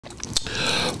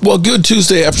Well, good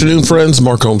Tuesday afternoon, friends.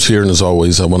 Mark Holmes here, and as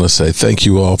always, I want to say thank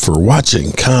you all for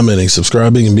watching, commenting,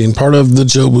 subscribing, and being part of the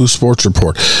Joe Boo Sports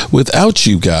Report. Without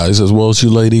you guys, as well as you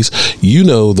ladies, you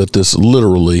know that this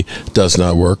literally does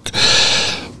not work.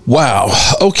 Wow.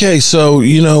 Okay, so,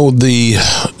 the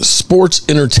sports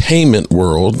entertainment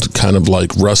world, kind of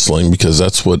like wrestling, because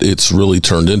that's what it's really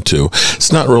turned into.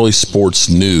 It's not really sports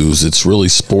news. It's really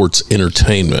sports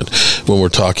entertainment when we're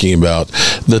talking about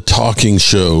the talking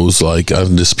shows like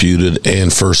Undisputed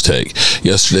and First Take.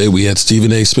 Yesterday, we had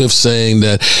Stephen A. Smith saying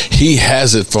that he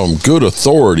has it from good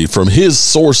authority, from his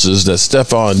sources, that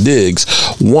Stephon Diggs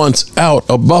wants out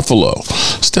of Buffalo.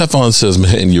 Stephon says,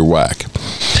 man, you're whack.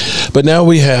 But now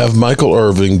we have Michael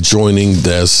Irvin joining,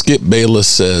 as Skip Bayless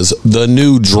says, the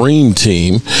new dream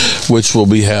team, which will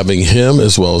be having him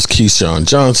as well as Keyshawn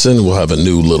Johnson. We'll have a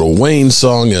new Lil Wayne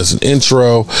song as an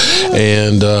intro,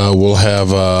 and we'll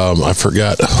have, I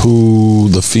forgot who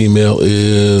the female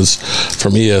is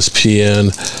from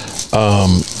ESPN.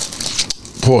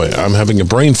 Boy, I'm having a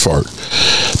brain fart.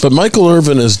 But Michael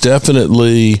Irvin is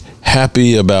definitely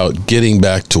happy about getting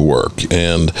back to work,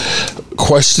 and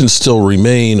questions still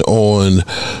remain on,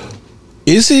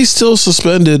 is he still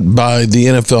suspended by the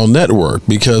NFL Network?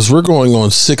 Because we're going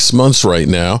on 6 months right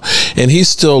now, and he's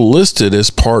still listed as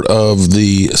part of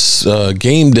the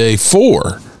game day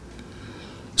 4.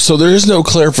 So there is no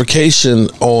clarification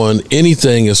on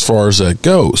anything as far as that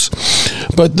goes.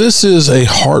 But this is a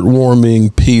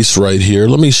heartwarming piece right here.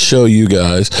 Let me show you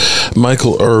guys.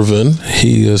 Michael Irvin,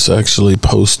 he has actually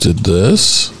posted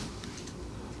this.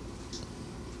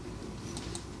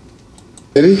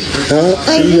 Ready?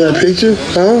 See, you got a picture?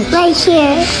 Huh? Right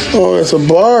here. Oh, it's a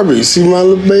Barbie. See, my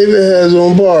little baby has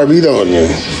on Barbie, don't you?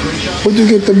 What'd you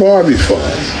get the Barbie for?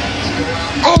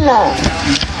 I know.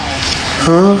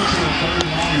 Huh?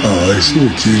 Oh, she the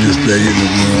cutest thing in the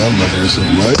world. I'm not so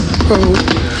much.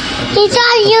 It's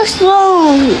on your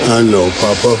phone. I know,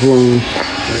 Papa phone.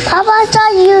 Papa's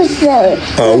on your phone.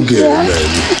 Oh, get it,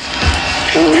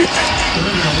 baby.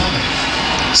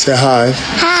 Say hi.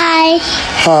 Hi.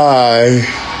 Hi.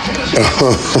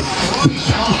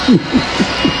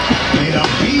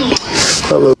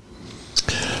 Hello.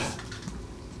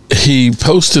 He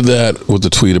posted that with a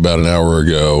tweet about an hour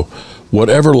ago.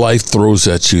 Whatever life throws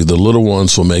at you, the little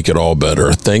ones will make it all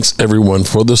better. Thanks, everyone,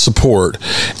 for the support,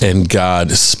 and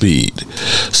Godspeed.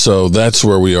 So that's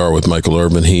where we are with Michael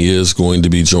Irvin. He is going to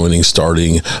be joining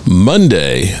starting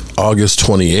Monday, August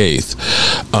 28th.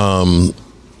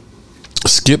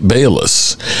 Skip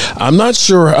Bayless. I'm not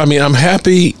sure. I mean, I'm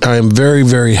happy. I'm very,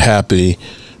 very happy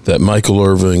that Michael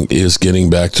Irvin is getting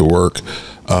back to work.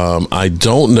 I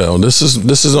don't know. This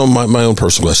is on my own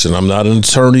personal question. I'm not an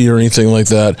attorney or anything like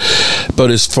that. But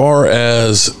as far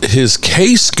as his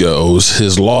case goes,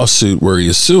 his lawsuit where he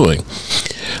is suing,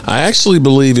 I actually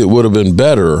believe it would have been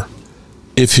better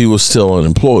if he was still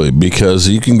unemployed, because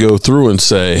you can go through and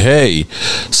say, hey,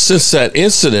 since that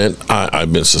incident,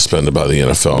 I've been suspended by the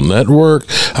NFL Network.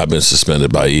 I've been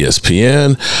suspended by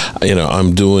ESPN.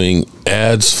 I'm doing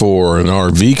ads for an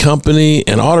RV company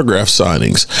and autograph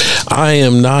signings. I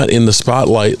am not in the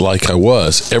spotlight like I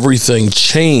was. Everything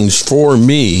changed for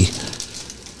me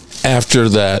after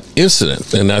that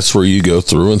incident. And that's where you go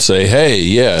through and say, hey,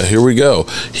 yeah, here we go.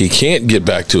 He can't get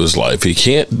back to his life. He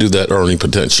can't do that earning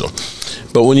potential.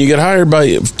 But when you get hired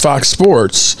by Fox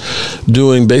Sports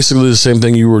doing basically the same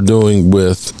thing you were doing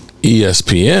with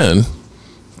ESPN,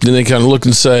 then they kind of look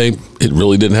and say, it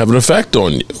really didn't have an effect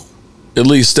on you. At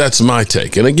least that's my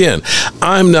take. And again,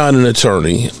 I'm not an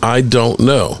attorney. I don't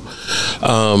know.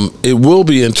 It will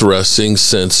be interesting,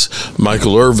 since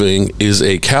Michael Irvin is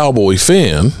a Cowboy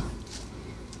fan,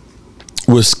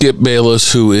 with Skip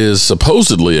Bayless, who is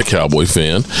supposedly a Cowboy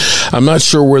fan. I'm not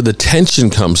sure where the tension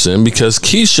comes in, because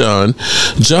Keyshawn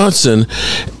Johnson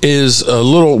is a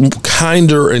little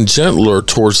kinder and gentler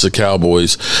towards the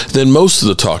Cowboys than most of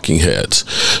the talking heads.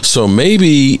 So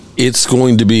maybe it's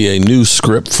going to be a new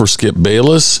script for Skip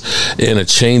Bayless and a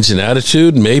change in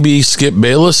attitude. Maybe Skip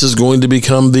Bayless is going to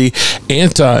become the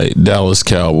anti-Dallas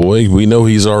Cowboy. We know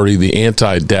he's already the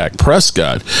anti-Dak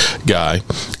Prescott guy.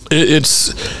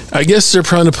 I guess they're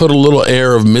trying to put a little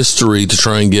air of mystery to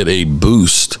try and get a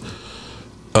boost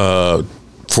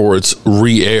for its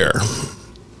re-air.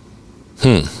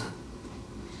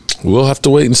 We'll have to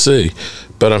wait and see.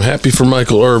 But I'm happy for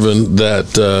Michael Irvin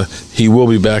that he will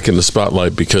be back in the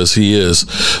spotlight, because he is,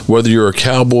 whether you're a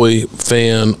Cowboy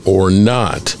fan or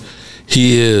not,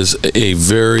 he is a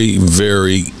very,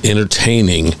 very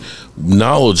entertaining,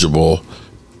 knowledgeable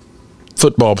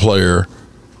football player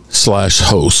 /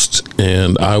 host,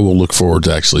 and I will look forward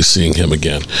to actually seeing him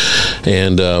again.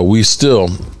 And we still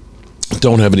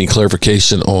don't have any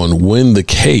clarification on when the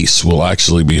case will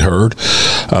actually be heard.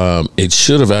 It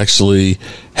should have actually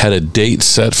had a date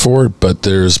set for it, but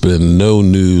there's been no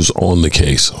news on the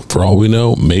case. For all we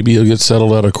know, maybe he'll get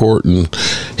settled out of court and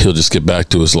he'll just get back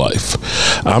to his life.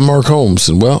 I'm Mark Holmes,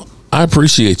 and well, I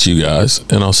appreciate you guys,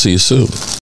 and I'll see you soon.